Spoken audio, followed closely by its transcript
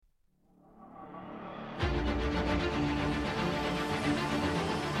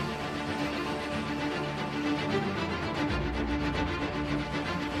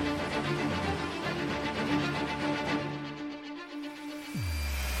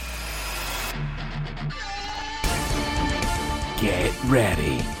Get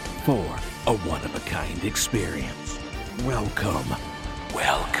ready for a one-of-a-kind experience. Welcome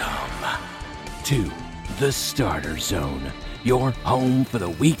to the Starter Zone, your home for the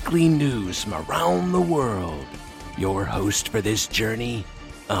weekly news from around the world. Your host for this journey,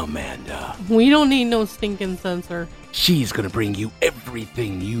 Amanda. We don't need no stinking censor. She's gonna bring you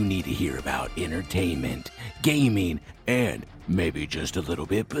everything you need to hear about entertainment, gaming, and maybe just a little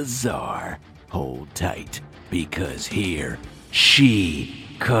bit bizarre. Hold tight, because here she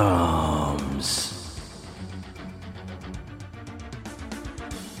comes.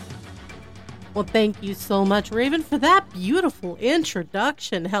 Well, thank you so much, Raven, for that beautiful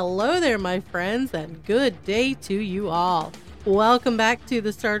introduction. Hello there, my friends, and good day to you all. Welcome back to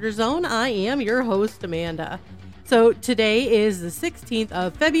the Starter Zone. I am your host, Amanda. So today is the 16th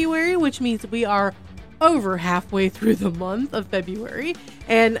of February, which means we are over halfway through the month of February.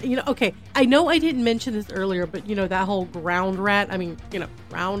 And, okay, I know I didn't mention this earlier, but, that whole groundhog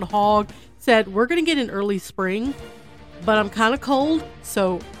said we're going to get an early spring, but I'm kind of cold,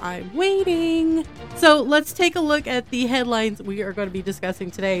 so I'm waiting. So let's take a look at the headlines we are going to be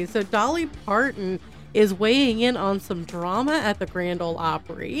discussing today. So Dolly Parton is weighing in on some drama at the Grand Ole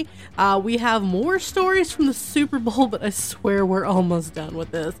Opry. We have more stories from the Super Bowl, but I swear we're almost done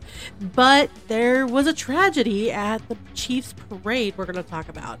with this. But there was a tragedy at the Chiefs parade we're going to talk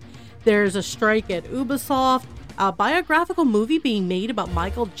about. There's a strike at Ubisoft, a biographical movie being made about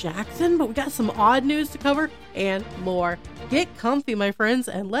Michael Jackson, but we got some odd news to cover and more. Get comfy, my friends,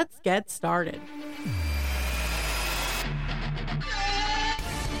 and let's get started.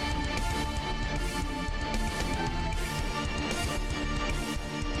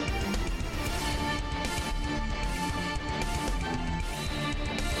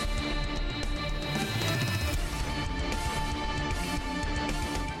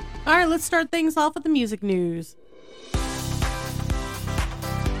 All right, let's start things off with the music news.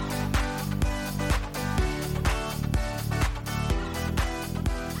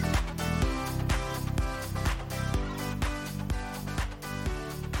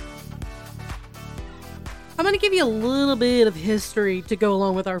 I'm going to give you a little bit of history to go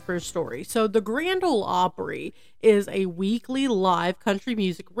along with our first story. So the Grand Ole Opry is a weekly live country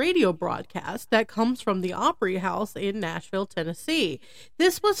music radio broadcast that comes from the Opry House in Nashville, Tennessee.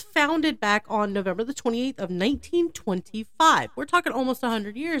 This was founded back on November the 28th of 1925. We're talking almost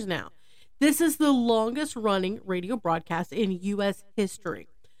 100 years now. This is the longest running radio broadcast in U.S. history.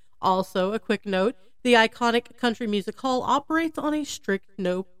 Also, a quick note, the iconic Country Music Hall operates on a strict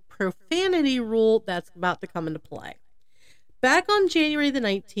no profanity rule that's about to come into play. Back on January the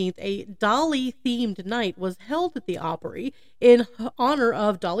 19th, a Dolly-themed night was held at the Opry in honor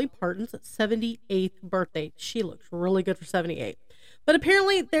of Dolly Parton's 78th birthday. She looks really good for 78. But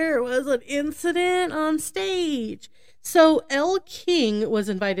apparently there was an incident on stage. So Elle King was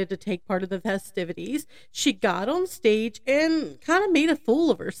invited to take part of the festivities. She got on stage and kind of made a fool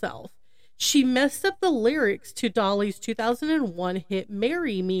of herself. She messed up the lyrics to Dolly's 2001 hit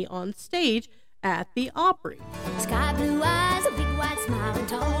Marry Me on stage at the Opry. Sky blue eyes, a big white smile, and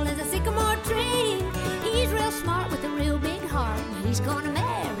tall as a sycamore tree. He's real smart with a real big heart, and he's gonna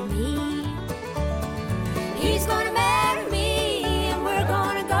marry me. He's gonna marry me, and we're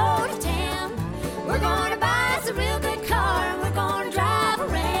gonna go to town. We're gonna buy us a real good car, and we're gonna drive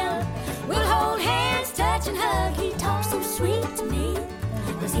around. We'll hold hands, touch and hug. He talks so sweet to me,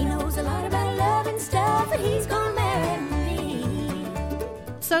 'cause he knows a lot about love and stuff, and he's gonna marry me.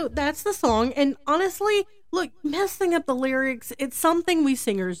 So that's the song, and honestly, look, messing up the lyrics, it's something we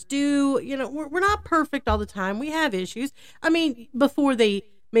singers do. We're not perfect all the time. We have issues. I mean, before they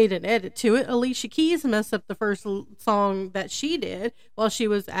made an edit to it, Alicia Keys messed up the first song that she did while she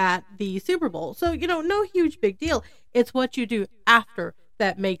was at the Super Bowl. So, no huge big deal. It's what you do after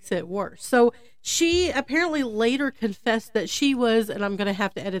that makes it worse. So she apparently later confessed that she was, and I'm going to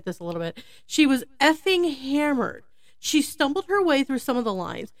have to edit this a little bit, she was effing hammered. She stumbled her way through some of the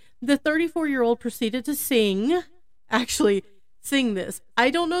lines. The 34-year-old proceeded to sing this.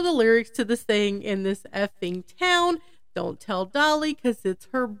 I don't know the lyrics to this thing in this effing town. Don't tell Dolly, because it's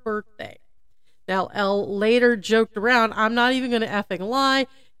her birthday. Now, Elle later joked around, I'm not even going to effing lie.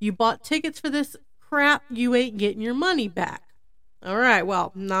 You bought tickets for this crap, you ain't getting your money back. All right,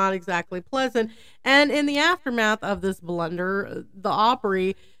 well, not exactly pleasant. And in the aftermath of this blunder, the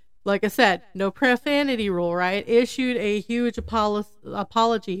Opry, like I said, no profanity rule, right? Issued a huge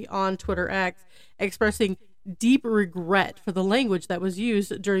apology on Twitter X, expressing deep regret for the language that was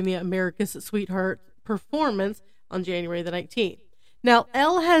used during the America's Sweetheart performance on January the 19th. Now,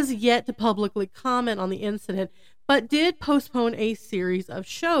 Elle has yet to publicly comment on the incident, but did postpone a series of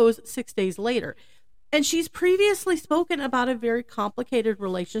shows 6 days later. And she's previously spoken about a very complicated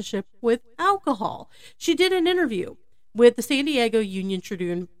relationship with alcohol. She did an interview with the San Diego Union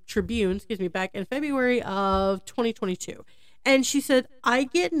Tribune, back in February of 2022. And she said, I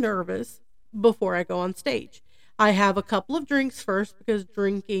get nervous before I go on stage. I have a couple of drinks first because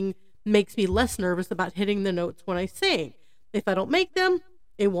drinking makes me less nervous about hitting the notes when I sing. If I don't make them,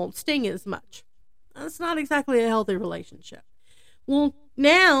 it won't sting as much. That's not exactly a healthy relationship. Well,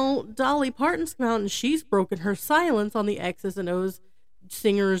 now Dolly Parton's come out and she's broken her silence on the X's and O's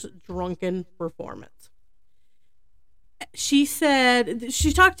singer's drunken performance. She said,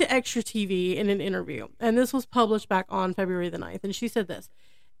 she talked to Extra TV in an interview, and this was published back on February the 9th, and she said this: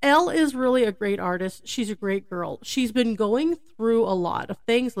 Elle is really a great artist. She's a great girl. She's been going through a lot of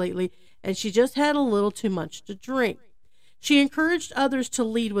things lately, and she just had a little too much to drink. She encouraged others to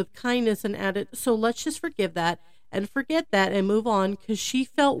lead with kindness and added, so let's just forgive that and forget that and move on, because she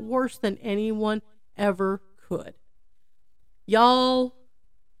felt worse than anyone ever could. Y'all,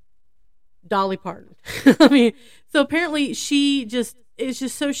 Dolly Parton. I mean, so apparently she just is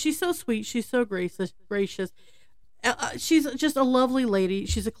just so, she's so sweet. She's so gracious. She's just a lovely lady.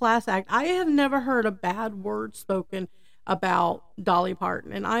 She's a class act. I have never heard a bad word spoken about Dolly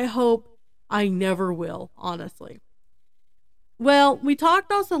Parton, and I hope I never will, honestly. Well, we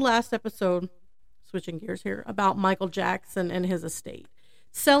talked also last episode, switching gears here, about Michael Jackson and his estate,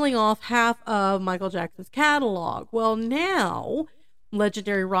 selling off half of Michael Jackson's catalog. Well, now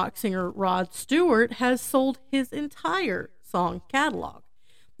legendary rock singer Rod Stewart has sold his entire song catalog.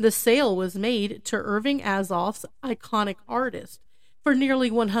 The sale was made to Irving Azoff's Iconic Artists for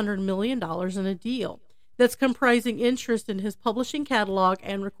nearly $100 million in a deal that's comprising interest in his publishing catalog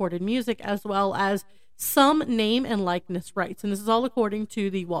and recorded music, as well as some name and likeness rights. And this is all according to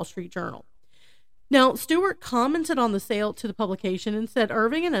the Wall Street Journal. Now, Stewart commented on the sale to the publication and said,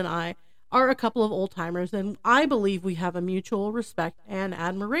 Irving and I are a couple of old timers, and I believe we have a mutual respect and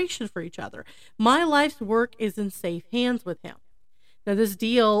admiration for each other. My life's work is in safe hands with him. Now, this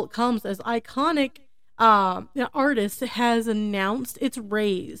deal comes as Iconic Artists has announced it's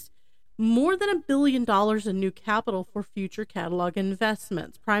raised more than $1 billion in new capital for future catalog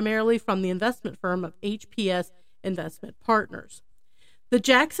investments, primarily from the investment firm of HPS Investment Partners. The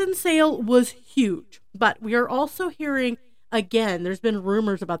Jackson sale was huge, but we are also hearing, again, there's been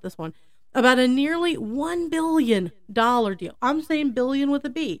rumors about this one, about a nearly $1 billion deal. I'm saying billion with a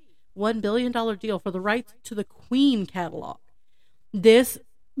B. $1 billion deal for the rights to the Queen catalog. This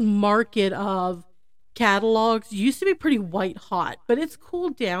market of catalogs used to be pretty white hot, but it's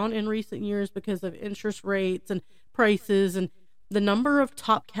cooled down in recent years because of interest rates and prices, and the number of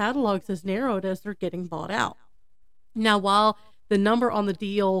top catalogs has narrowed as they're getting bought out. Now, while the number on the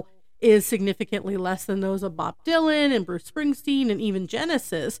deal is significantly less than those of Bob Dylan and Bruce Springsteen and even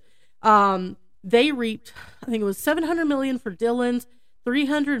Genesis, they reaped, I think it was $700 million for Dylan's,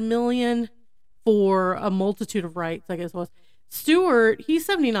 $300 million for a multitude of rights, I guess it was. Stewart, he's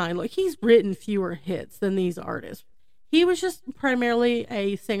 79. Look, he's written fewer hits than these artists. He was just primarily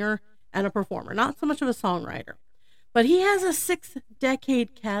a singer and a performer, not so much of a songwriter. But he has a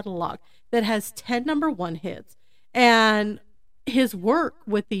 6-decade catalog that has 10 number one hits. And his work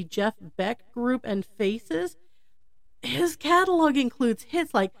with the Jeff Beck Group and Faces, his catalog includes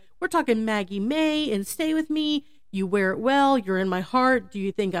hits like, we're talking Maggie May and Stay With Me, You Wear It Well, You're in My Heart, Do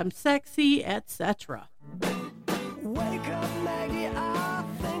You Think I'm Sexy, etc. Wake up, Maggie, I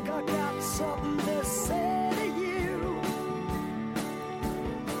think I got something to say to you.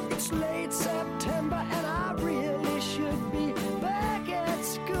 It's late September and I really should be back at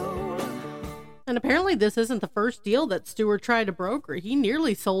school. And apparently this isn't the first deal that Stewart tried to broker. He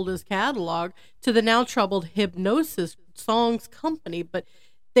nearly sold his catalog to the now troubled Hipgnosis Songs Company, but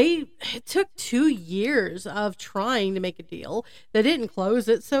it took 2 years of trying to make a deal. They didn't close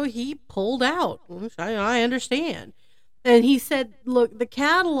it, so he pulled out, which I understand. And he said, look, the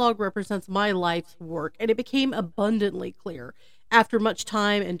catalog represents my life's work, and it became abundantly clear after much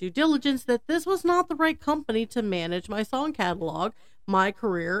time and due diligence that this was not the right company to manage my song catalog, my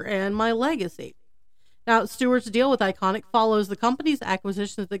career, and my legacy. Now, Stewart's deal with Iconic follows the company's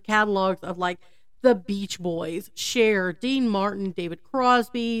acquisition of the catalogs of like the Beach Boys, Cher, Dean Martin, David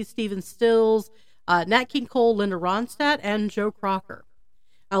Crosby, Stephen Stills, Nat King Cole, Linda Ronstadt, and Joe Cocker.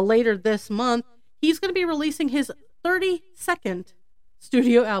 Later this month, he's going to be releasing his 32nd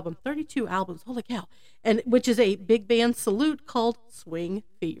studio album, 32 albums, holy cow, and which is a big band salute called Swing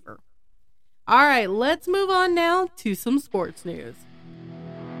Fever. All right, let's move on now to some sports news.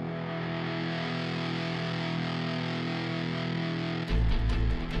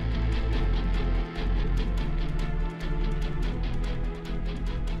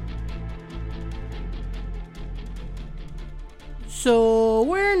 So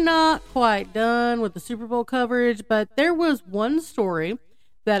we're not quite done with the Super Bowl coverage, but there was one story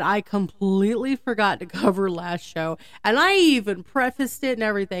that I completely forgot to cover last show, and I even prefaced it and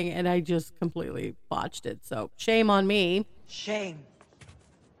everything, and I just completely botched it. So shame on me. Shame.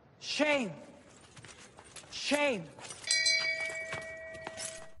 Shame. Shame.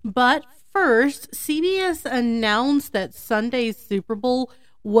 But first, CBS announced that Sunday's Super Bowl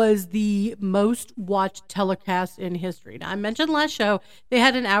was the most watched telecast in history. Now, I mentioned last show, they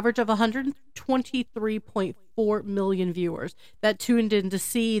had an average of 123.4 million viewers that tuned in to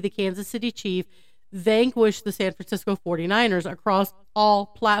see the Kansas City Chiefs vanquish the San Francisco 49ers across all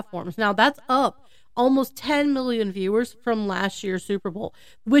platforms. Now, that's up almost 10 million viewers from last year's Super Bowl,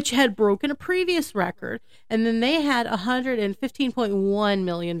 which had broken a previous record, and then they had 115.1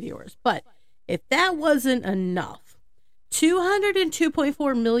 million viewers. But if that wasn't enough,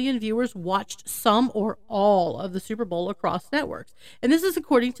 202.4 million viewers watched some or all of the Super Bowl across networks. And this is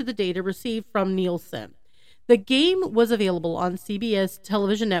according to the data received from Nielsen. The game was available on CBS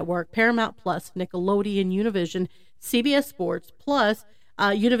Television Network, Paramount Plus, Nickelodeon, Univision, CBS Sports, Plus,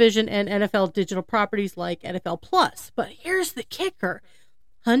 Univision, and NFL digital properties like NFL Plus. But here's the kicker.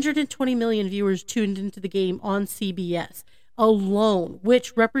 120 million viewers tuned into the game on CBS alone,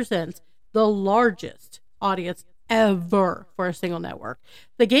 which represents the largest audience ever for a single network.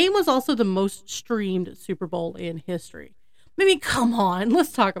 The game was also the most streamed Super Bowl in history. I mean, come on,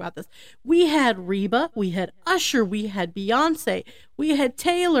 let's talk about this. We had Reba, we had Usher, we had Beyonce, we had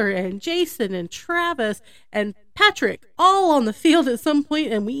Taylor and Jason and Travis and Patrick all on the field at some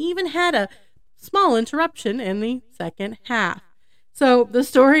point, and we even had a small interruption in the second half. So the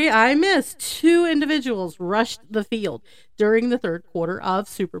story I missed, 2 individuals rushed the field during the third quarter of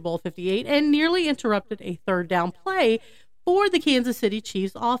Super Bowl 58 and nearly interrupted a third down play for the Kansas City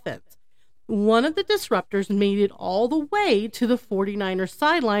Chiefs offense. One of the disruptors made it all the way to the 49ers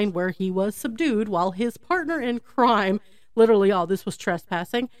sideline where he was subdued while his partner in crime, literally all this was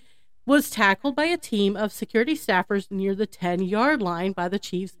trespassing, was tackled by a team of security staffers near the 10-yard line by the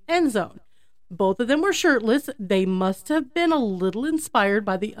Chiefs' end zone. Both of them were shirtless. They must have been a little inspired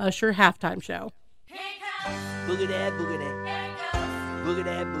by the Usher halftime show. Boogie that, boogie that. Boogie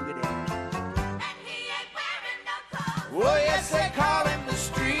that, boogie that. And he ain't wearing no clothes. Oh, yes, they call him the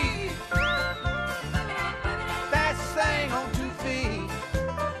street. Fastest thing on 2 feet.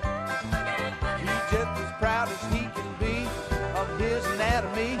 He's just as proud as he can be of his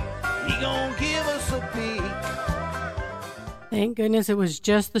anatomy. He gonna give us a peek. Thank goodness it was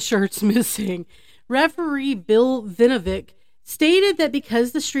just the shirts missing. Referee Bill Vinovic stated that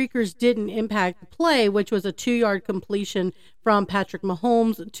because the Streakers didn't impact the play, which was a 2-yard completion from Patrick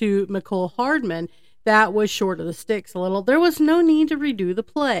Mahomes to Mecole Hardman, that was short of the sticks a little, there was no need to redo the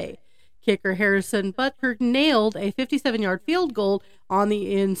play. Kicker Harrison Butker nailed a 57-yard field goal on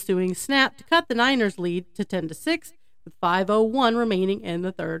the ensuing snap to cut the Niners' lead to 10-6 with 5:01 remaining in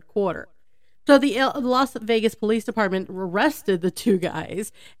the third quarter. So the Las Vegas Police Department arrested the 2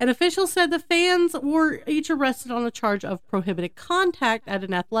 guys, and officials said the fans were each arrested on a charge of prohibited contact at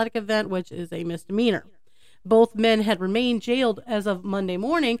an athletic event, which is a misdemeanor. Both men had remained jailed as of Monday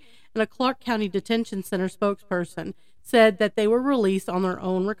morning, and a Clark County Detention Center spokesperson said that they were released on their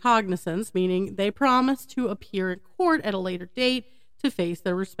own recognizance, meaning they promised to appear in court at a later date to face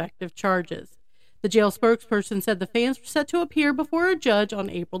their respective charges. The jail spokesperson said the fans were set to appear before a judge on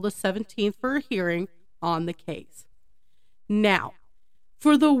April the 17th for a hearing on the case. Now,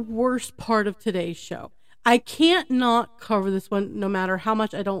 for the worst part of today's show, I can't not cover this one no matter how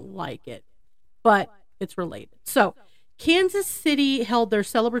much I don't like it, but it's related. So, Kansas City held their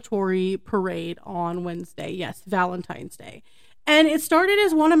celebratory parade on Wednesday. Yes, Valentine's Day. And it started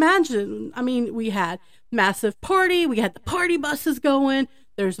as one imagined. I mean, we had massive party. We had the party buses going.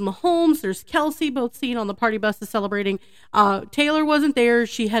 There's Mahomes, there's Kelsey, both seen on the party buses celebrating. Taylor wasn't there.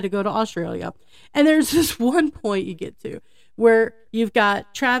 She had to go to Australia. And there's this one point you get to where you've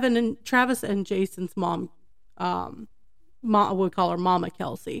got Travis and Jason's mom, we'll call her Mama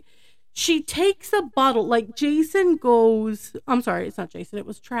Kelsey. She takes a bottle, like Jason goes, I'm sorry, it's not Jason, it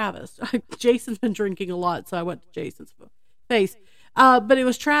was Travis. Jason's been drinking a lot, so I went to Jason's face. But it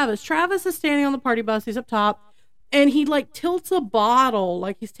was Travis. Travis is standing on the party bus, he's up top. And he like tilts a bottle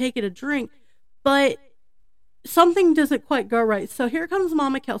like he's taking a drink, but something doesn't quite go right. So here comes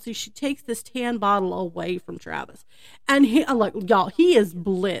Mama Kelsey. She takes this tan bottle away from Travis. And I'm like, y'all, he is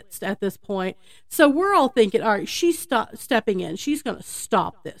blitzed at this point. So we're all thinking, all right, she's stepping in. She's going to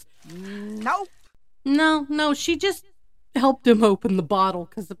stop this. Nope. No, she just helped him open the bottle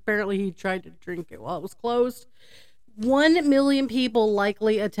because apparently he tried to drink it while it was closed. 1 million people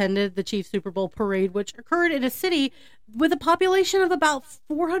likely attended the Chiefs Super Bowl parade, which occurred in a city with a population of about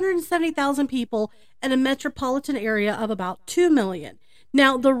 470,000 people and a metropolitan area of about 2 million.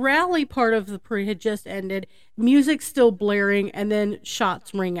 Now, the rally part of the parade had just ended, music still blaring, and then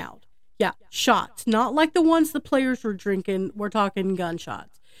shots ring out. Yeah, shots. Not like the ones the players were drinking. We're talking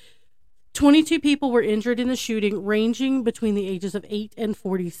gunshots. 22 people were injured in the shooting, ranging between the ages of 8 and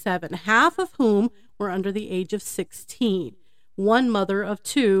 47, half of whom were under the age of 16. One mother of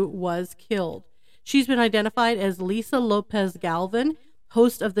 2 was killed. She's been identified as Lisa Lopez Galvin,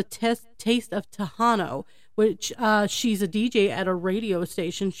 host of the Taste of Tejano, which she's a DJ at a radio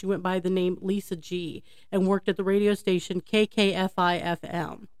station. She went by the name Lisa G and worked at the radio station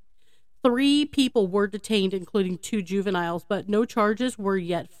KKFI-FM. 3 people were detained, including 2 juveniles, but no charges were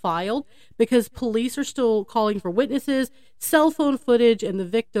yet filed because police are still calling for witnesses, cell phone footage, and the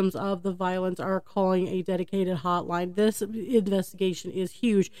victims of the violence are calling a dedicated hotline. This investigation is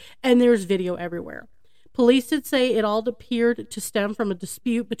huge, and there's video everywhere. Police did say it all appeared to stem from a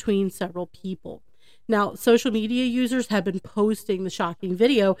dispute between several people. Now, social media users have been posting the shocking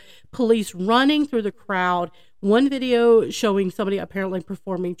video, police running through the crowd. One video showing somebody apparently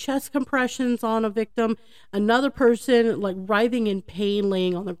performing chest compressions on a victim. Another person like writhing in pain,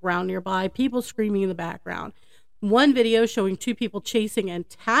 laying on the ground nearby. People screaming in the background. One video showing 2 people chasing and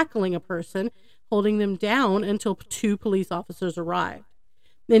tackling a person, holding them down until 2 police officers arrived.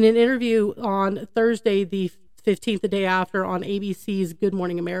 In an interview on Thursday, the 15th, the day after, on ABC's Good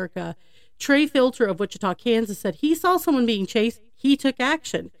Morning America, Trey Filter of Wichita, Kansas said he saw someone being chased. He took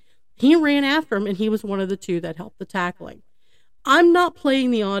action. He ran after him, and he was one of the 2 that helped the tackling. I'm not playing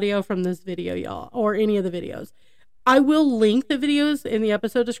the audio from this video, y'all, or any of the videos. I will link the videos in the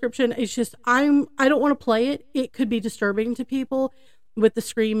episode description. It's just I don't want to play it. It could be disturbing to people with the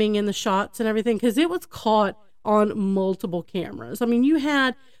screaming and the shots and everything because it was caught on multiple cameras. I mean, you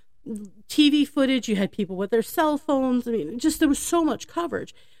had TV footage, you had people with their cell phones. I mean, just there was so much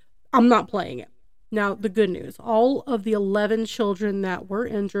coverage. I'm not playing it. Now, the good news, all of the 11 children that were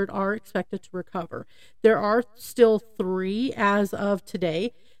injured are expected to recover. There are still 3 as of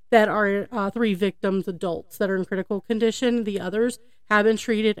today that are 3 victims, adults that are in critical condition. The others have been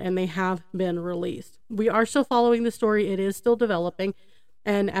treated and they have been released. We are still following the story. It is still developing.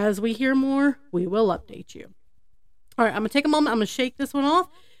 And as we hear more, we will update you. All right, I'm going to take a moment. I'm going to shake this one off,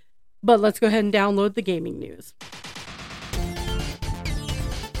 but let's go ahead and download the gaming news.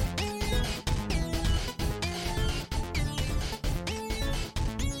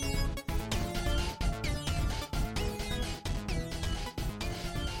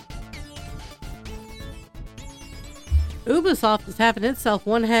 Ubisoft is having itself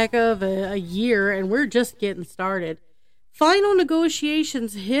one heck of a year, and we're just getting started. Final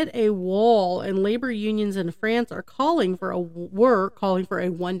negotiations hit a wall, and labor unions in France are calling for a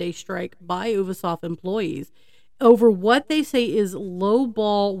one-day strike by Ubisoft employees over what they say is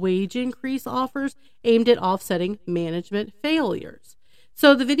low-ball wage increase offers aimed at offsetting management failures.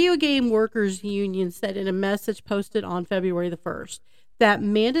 So the Video Game Workers Union said in a message posted on February the 1st that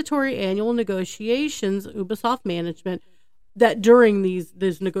mandatory annual negotiations, Ubisoft management, that during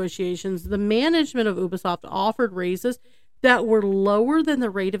these negotiations, the management of Ubisoft offered raises that were lower than the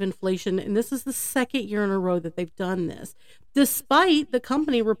rate of inflation, and this is the 2nd year in a row that they've done this, despite the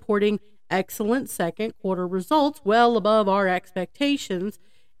company reporting excellent second quarter results, well above our expectations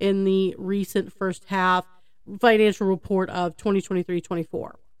in the recent first half financial report of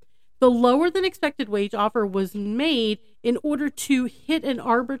 2023-24. The lower than expected wage offer was made in order to hit an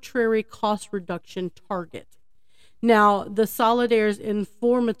arbitrary cost reduction target. Now, the Solidaires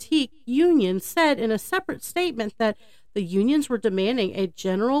Informatique union said in a separate statement that the unions were demanding a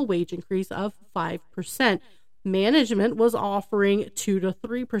general wage increase of 5%. Management was offering 2 to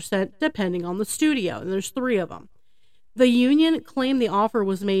 3% depending on the studio, and there's 3 of them. The union claimed the offer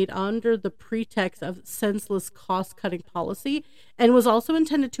was made under the pretext of senseless cost-cutting policy and was also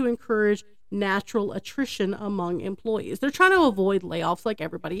intended to encourage natural attrition among employees. They're trying to avoid layoffs like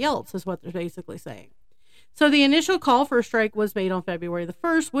everybody else, is what they're basically saying. So the initial call for a strike was made on February the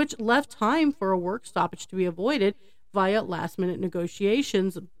 1st, which left time for a work stoppage to be avoided via last-minute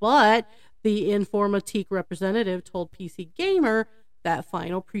negotiations, but the Informatique representative told PC Gamer that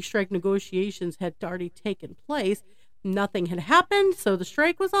final pre-strike negotiations had already taken place. Nothing had happened, so the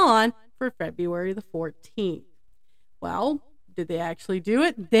strike was on for February the 14th. Well, did they actually do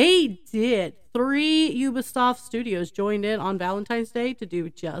it? They did. 3 Ubisoft studios joined in on Valentine's Day to do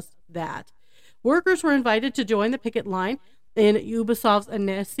just that. Workers were invited to join the picket line in Ubisoft's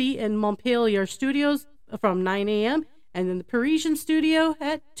Annecy and Montpellier studios from 9 a.m. and in the Parisian studio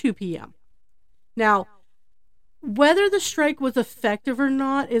at 2 p.m. Now, Whether the strike was effective or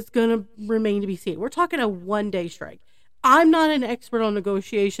not is going to remain to be seen. We're talking a one-day strike. I'm not an expert on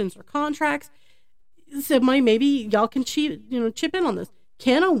negotiations or contracts, so maybe y'all can chip in on this.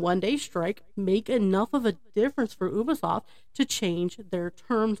 Can a one-day strike make enough of a difference for Ubisoft to change their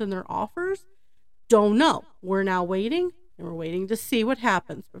terms and their offers? Don't know. We're now waiting, and we're waiting to see what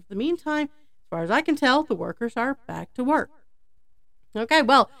happens. But for the meantime, as far as I can tell, the workers are back to work. Okay,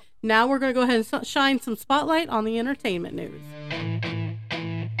 well, now we're going to go ahead and shine some spotlight on the entertainment news.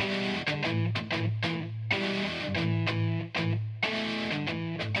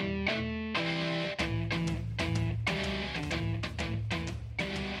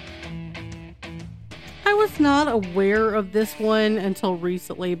 I was not aware of this one until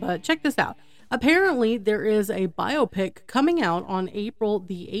recently, but check this out. Apparently, there is a biopic coming out on April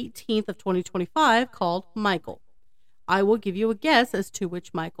the 18th of 2025 called Michael. I will give you a guess as to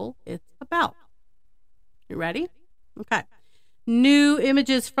which Michael it's about. You ready? Okay. New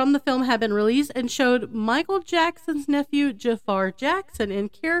images from the film have been released and showed Michael Jackson's nephew Jafar Jackson in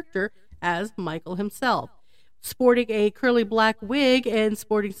character as Michael himself. Sporting a curly black wig and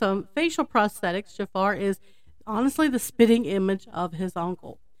sporting some facial prosthetics, Jafar is honestly the spitting image of his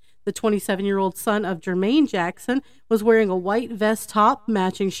uncle. The 27-year-old son of Jermaine Jackson was wearing a white vest top,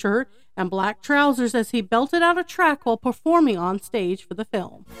 matching shirt, and black trousers as he belted out a track while performing on stage for the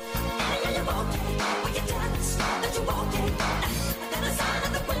film.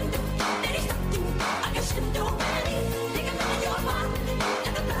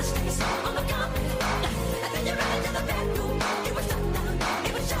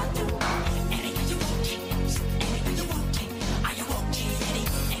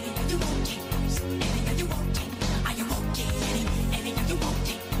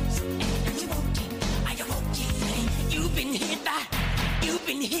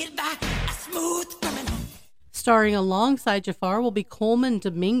 Starring alongside Jafar will be Coleman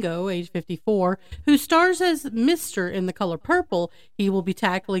Domingo, age 54, who stars as Mr. in The Color Purple. He will be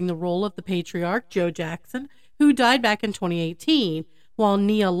tackling the role of the patriarch, Joe Jackson, who died back in 2018, while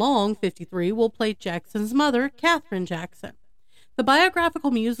Nia Long, 53, will play Jackson's mother, Katherine Jackson. The biographical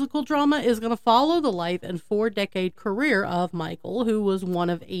musical drama is going to follow the life and 4-decade career of Michael, who was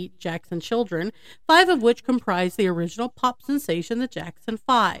one of 8 Jackson children, 5 of which comprised the original pop sensation, the Jackson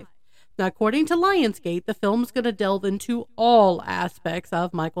 5. Now, according to Lionsgate, the film's going to delve into all aspects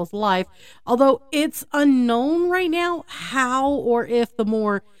of Michael's life, although it's unknown right now how or if the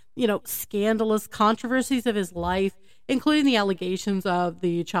more, scandalous controversies of his life, including the allegations of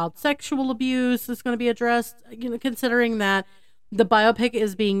the child sexual abuse, is going to be addressed, considering that the biopic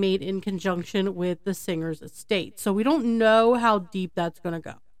is being made in conjunction with the singer's estate. So we don't know how deep that's going to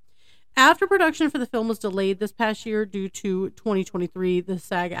go. After production for the film was delayed this past year due to 2023, the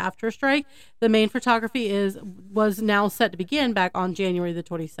SAG-AFTRA strike, the main photography was now set to begin back on January the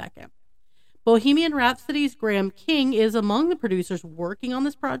 22nd. Bohemian Rhapsody's Graham King is among the producers working on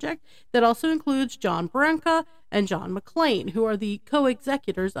this project that also includes John Branca and John McClane, who are the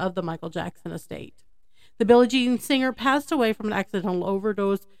co-executors of the Michael Jackson estate. The Billie Jean singer passed away from an accidental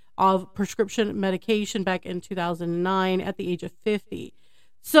overdose of prescription medication back in 2009 at the age of 50.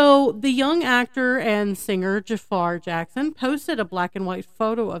 So the young actor and singer Jafar Jackson posted a black and white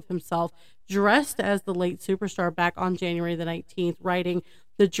photo of himself dressed as the late superstar back on January the 19th, writing,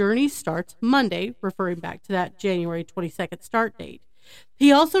 "The journey starts Monday," referring back to that January 22nd start date.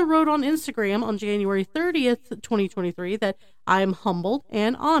 He also wrote on Instagram on January 30th, 2023, that "I am humbled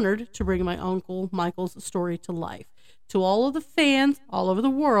and honored to bring my uncle Michael's story to life. To all of the fans all over the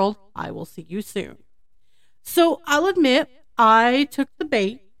world, I will see you soon." So I'll admit, I took the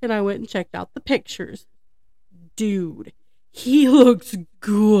bait and I went and checked out the pictures. Dude, he looks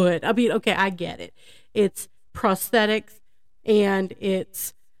good. I mean, okay, I get it. It's prosthetics and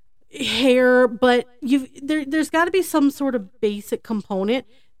it's hair, but there's got to be some sort of basic component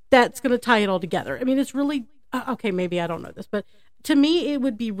that's going to tie it all together. I mean, it's really, okay, maybe I don't know this, but to me, it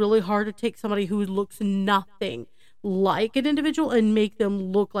would be really hard to take somebody who looks nothing like an individual and make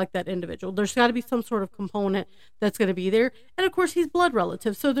them look like that individual. There's got to be some sort of component that's going to be there. And of course, he's blood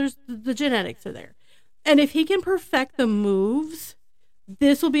relative, so there's the genetics are there. And if he can perfect the moves,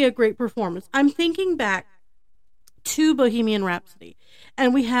 this will be a great performance. I'm thinking back to Bohemian Rhapsody,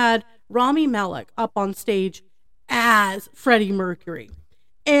 and we had Rami Malek up on stage as Freddie Mercury.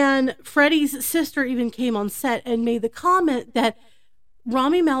 And Freddie's sister even came on set and made the comment that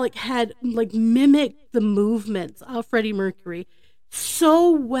Rami Malek had mimicked the movements of Freddie Mercury so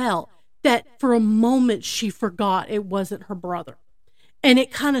well that for a moment she forgot it wasn't her brother. And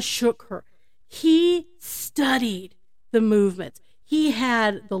it kind of shook her. He studied the movements. He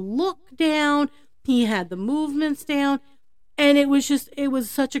had the look down. He had the movements down. And it was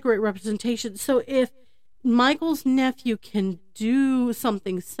such a great representation. So if Michael's nephew can do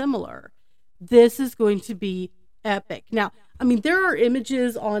something similar, this is going to be epic. Now, I mean, there are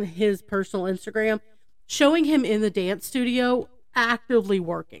images on his personal Instagram showing him in the dance studio actively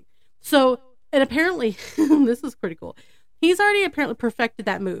working. So, and apparently, this is pretty cool. He's already apparently perfected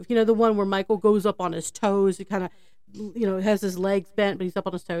that move. You know, the one where Michael goes up on his toes. He kind of, you know, has his legs bent, but he's up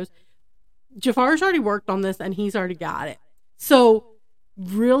on his toes. Jafar's already worked on this and he's already got it. So,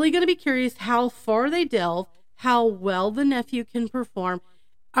 really going to be curious how far they delve, how well the nephew can perform.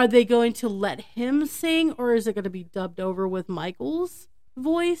 Are they going to let him sing, or is it going to be dubbed over with Michael's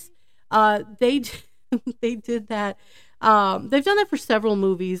voice? They did that. They've done that for several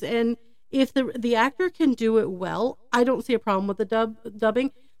movies, and if the actor can do it well, I don't see a problem with the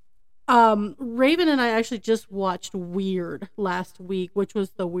dubbing. Raven and I actually just watched Weird last week, which was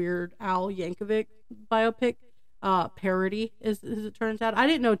the Weird Al Yankovic biopic. Parody, as it turns out. I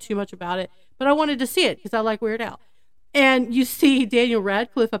didn't know too much about it, but I wanted to see it because I like Weird Al. And you see Daniel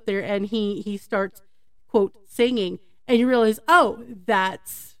Radcliffe up there, and he starts, quote, singing, and you realize, oh,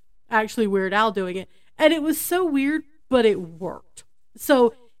 that's actually Weird Al doing it. And it was so weird, but it worked.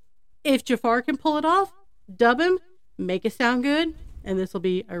 So if Jafar can pull it off, dub him, make it sound good, and this will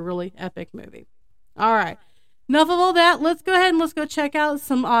be a really epic movie. All right. Enough of all that. Let's go ahead and let's go check out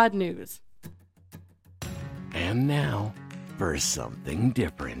some odd news. And now for something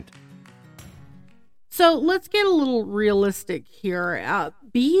different. So let's get a little realistic here.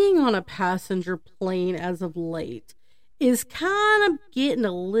 Being on a passenger plane as of late is kind of getting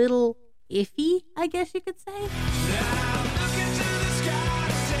a little iffy, I guess you could say.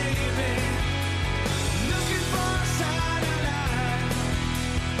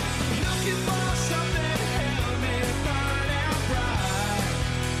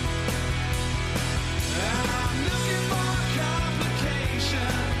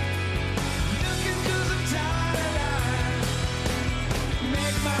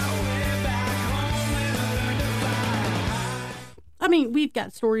 I mean, we've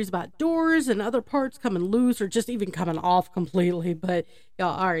got stories about doors and other parts coming loose or just even coming off completely. But, yeah,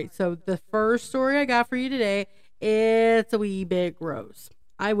 all right. So the first story I got for you today, it's a wee bit gross.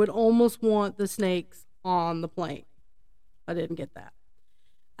 I would almost want the snakes on the plane. I didn't get that.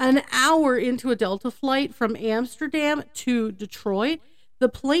 An hour into a Delta flight from Amsterdam to Detroit, the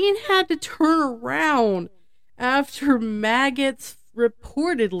plane had to turn around after maggots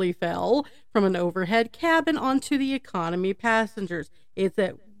reportedly fell from an overhead cabin onto the economy passengers. It's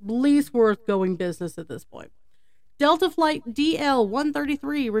at least worth going business at this point. Delta flight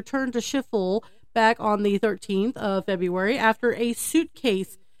DL-133 returned to Schiphol back on the 13th of February after a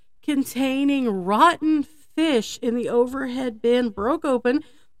suitcase containing rotten fish in the overhead bin broke open.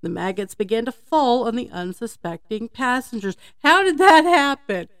 The maggots began to fall on the unsuspecting passengers. How did that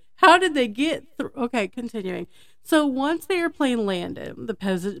happen? How did they get through? Okay, continuing. So once the airplane landed, the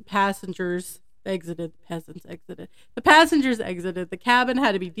passengers exited. The passengers exited. The cabin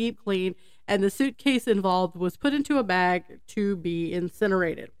had to be deep cleaned, and the suitcase involved was put into a bag to be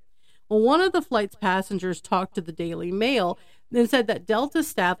incinerated. Well, one of the flight's passengers talked to the Daily Mail and said that Delta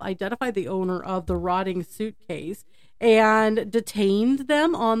staff identified the owner of the rotting suitcase and detained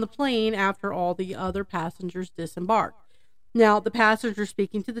them on the plane after all the other passengers disembarked. Now, the passenger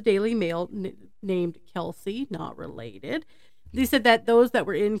speaking to the Daily Mail, named Kelsey, not related, they said that those that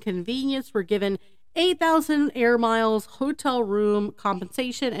were inconvenienced were given 8,000 air miles, hotel room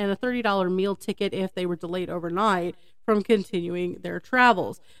compensation, and a $30 meal ticket if they were delayed overnight from continuing their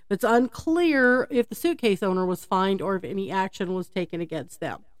travels. It's unclear if the suitcase owner was fined or if any action was taken against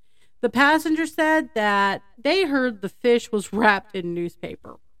them. The passenger said that they heard the fish was wrapped in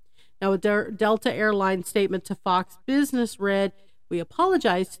newspaper. Now, a Delta Airlines statement to Fox Business read, "We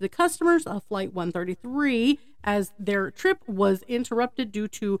apologize to the customers of Flight 133 as their trip was interrupted due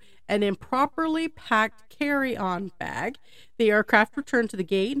to an improperly packed carry-on bag. The aircraft returned to the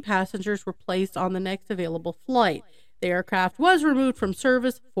gate and passengers were placed on the next available flight. The aircraft was removed from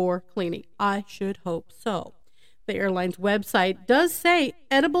service for cleaning." I should hope so. The airline's website does say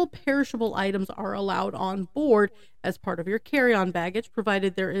edible perishable items are allowed on board as part of your carry-on baggage,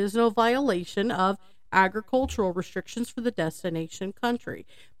 provided there is no violation of agricultural restrictions for the destination country.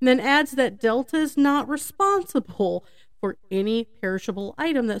 And then adds that Delta is not responsible for any perishable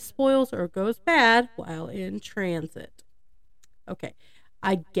item that spoils or goes bad while in transit. Okay,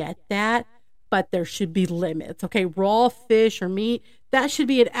 I get that, but there should be limits. Okay, raw fish or meat, that should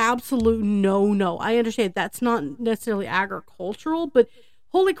be an absolute no-no. I understand that's not necessarily agricultural, but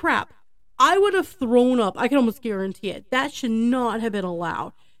holy crap, I would have thrown up. I can almost guarantee it. That should not have been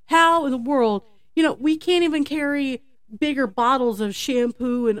allowed. How in the world We can't even carry bigger bottles of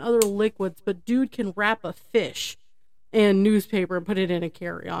shampoo and other liquids, but dude can wrap a fish in newspaper and put it in a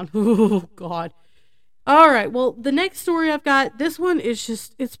carry-on. Oh, God. All right, well, the next story I've got, this one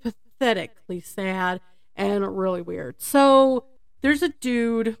is it's pathetically sad and really weird. So there's a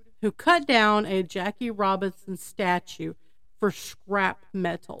dude who cut down a Jackie Robinson statue for scrap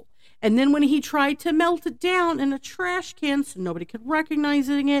metal. And then when he tried to melt it down in a trash can so nobody could recognize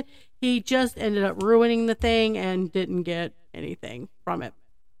it, he just ended up ruining the thing and didn't get anything from it.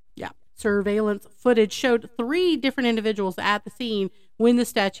 Yeah. Surveillance footage showed 3 different individuals at the scene when the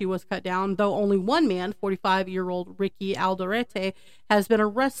statue was cut down, though only one man, 45-year-old Ricky Alderete, has been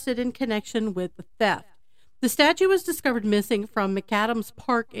arrested in connection with the theft. The statue was discovered missing from McAdams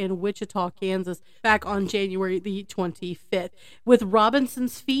Park in Wichita, Kansas, back on January the 25th, with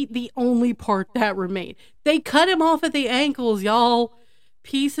Robinson's feet the only part that remained. They cut him off at the ankles, y'all.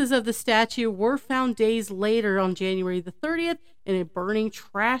 Pieces of the statue were found days later on January the 30th in a burning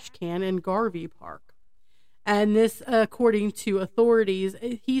trash can in Garvey Park. And this, according to authorities,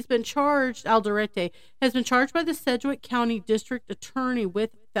 Alderete has been charged by the Sedgwick County District Attorney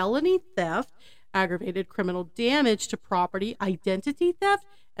with felony theft, aggravated criminal damage to property, identity theft,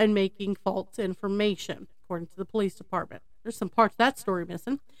 and making false information, according to the police department. There's some parts of that story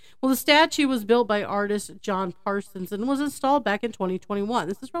missing. Well, the statue was built by artist John Parsons and was installed back in 2021.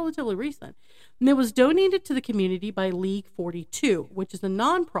 This is relatively recent. And it was donated to the community by League 42, which is a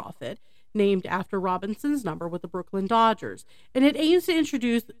nonprofit named after Robinson's number with the Brooklyn Dodgers. And it aims to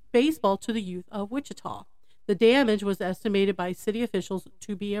introduce baseball to the youth of Wichita. The damage was estimated by city officials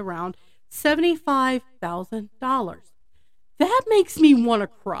to be around $75,000. That makes me want to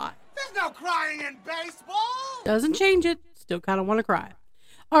cry. There's no crying in baseball. Doesn't change it. Still kind of want to cry.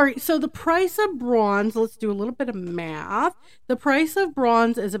 All right, so the price of bronze, let's do a little bit of math. The price of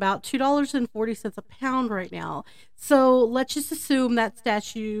bronze is about $2.40 a pound right now. So let's just assume that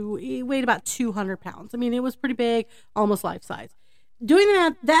statue weighed about 200 pounds. I mean, it was pretty big, almost life size. Doing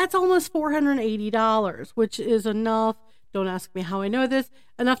that, that's almost $480, which is enough. Don't ask me how I know this.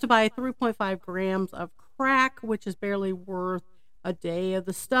 Enough to buy 3.5 grams of crack, which is barely worth a day of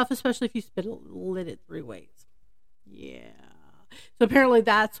the stuff, especially if you split it 3 ways. Yeah. So apparently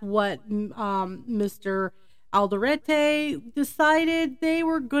that's what Mr. Alderete decided they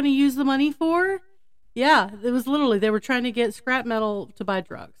were going to use the money for. Yeah, it was literally, they were trying to get scrap metal to buy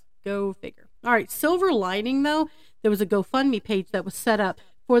drugs. Go figure. All right, silver lining though, there was a GoFundMe page that was set up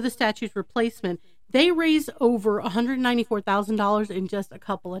for the statue's replacement. They raised over $194,000 in just a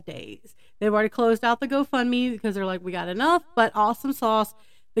couple of days. They've already closed out the GoFundMe because they're like, we got enough, but awesome sauce.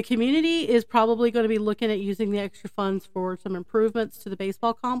 The community is probably going to be looking at using the extra funds for some improvements to the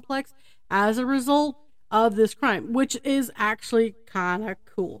baseball complex as a result of this crime, which is actually kind of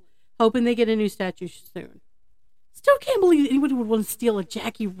cool. Hoping they get a new statue soon. Still can't believe anybody would want to steal a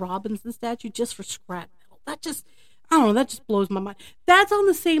Jackie Robinson statue just for scrap metal. That just blows my mind. That's on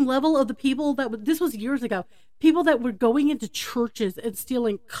the same level of the people this was years ago, people that were going into churches and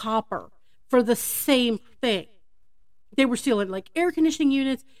stealing copper for the same thing. They were stealing like air conditioning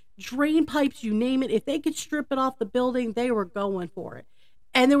units, drain pipes, you name it. If they could strip it off the building, they were going for it.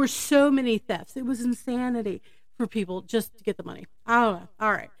 And there were so many thefts. It was insanity for people just to get the money. I don't know.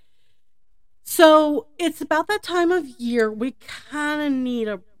 All right. So it's about that time of year. We kind of need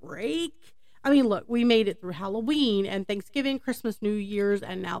a break. I mean, look, we made it through Halloween and Thanksgiving, Christmas, New Year's,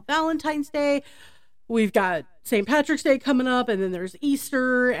 and now Valentine's Day. We've got St. Patrick's Day coming up, and then there's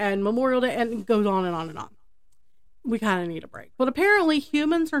Easter and Memorial Day, and it goes on and on and on. We kind of need a break. But apparently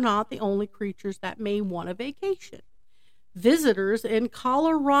humans are not the only creatures that may want a vacation. Visitors in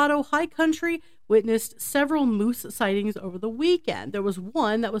Colorado high country witnessed several moose sightings over the weekend. There was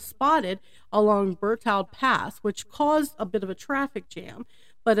one that was spotted along Berthoud Pass, which caused a bit of a traffic jam.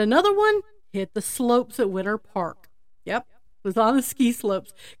 But another one hit the slopes at Winter Park. Yep, it was on the ski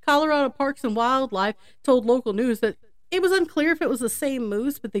slopes. Colorado Parks and Wildlife told local news that it was unclear if it was the same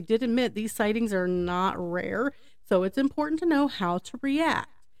moose, but they did admit these sightings are not rare. So it's important to know how to react.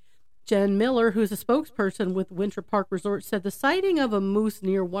 Jen Miller, who's a spokesperson with Winter Park Resort, said the sighting of a moose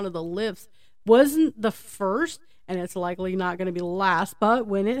near one of the lifts wasn't the first, and it's likely not going to be the last, but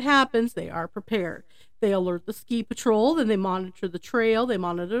when it happens, they are prepared. They alert the ski patrol, then they monitor the trail, they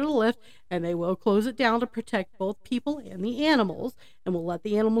monitor the lift, and they will close it down to protect both people and the animals, and will let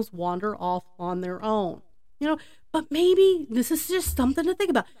the animals wander off on their own. But maybe this is just something to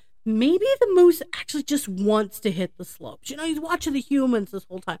think about. Maybe the moose actually just wants to hit the slopes. He's watching the humans this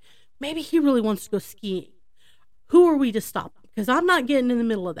whole time. Maybe he really wants to go skiing. Who are we to stop him? Because I'm not getting in the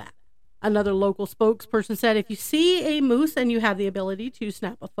middle of that. Another local spokesperson said, if you see a moose and you have the ability to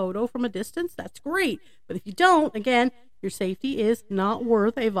snap a photo from a distance, that's great. But if you don't, again, your safety is not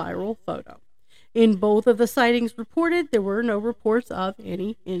worth a viral photo. In both of the sightings reported, there were no reports of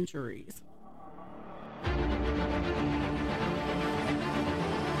any injuries.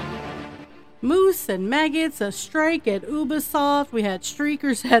 Moose and maggots, a strike at Ubisoft. We had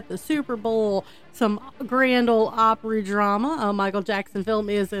streakers at the Super Bowl. Some Grand Ole Opry drama. A Michael Jackson film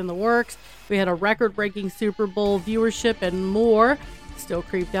is in the works. We had a record-breaking Super Bowl viewership and more. Still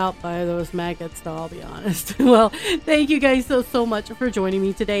creeped out by those maggots, though, I'll be honest. Well, thank you guys so much for joining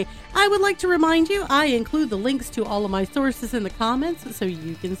me today. I would like to remind you, I include the links to all of my sources in the comments so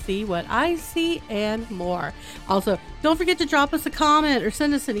you can see what I see and more. Also, don't forget to drop us a comment or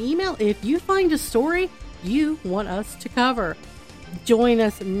send us an email if you find a story you want us to cover. Join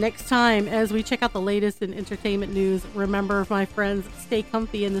us next time as we check out the latest in entertainment news. Remember, my friends, stay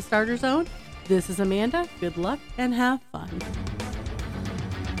comfy in the starter zone. This is Amanda. Good luck and have fun.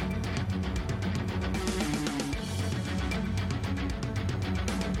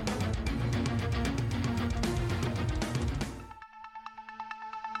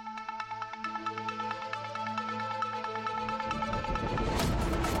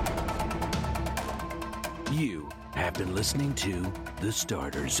 You have been listening to The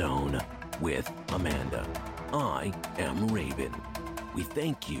Starter Zone with Amanda. I am Raven. We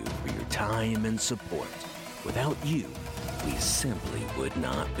thank you for your time and support. Without you, we simply would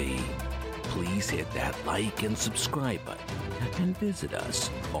not be. Please hit that like and subscribe button and visit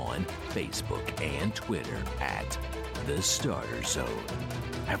us on Facebook and Twitter at The Starter Zone.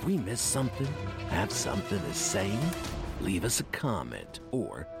 Have we missed something? Have something to say? Leave us a comment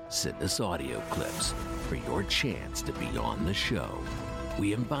or send us audio clips for your chance to be on the show.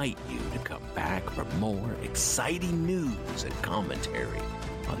 We invite you to come back for more exciting news and commentary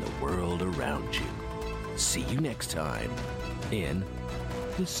on the world around you. See you next time in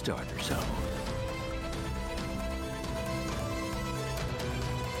The Starter Zone.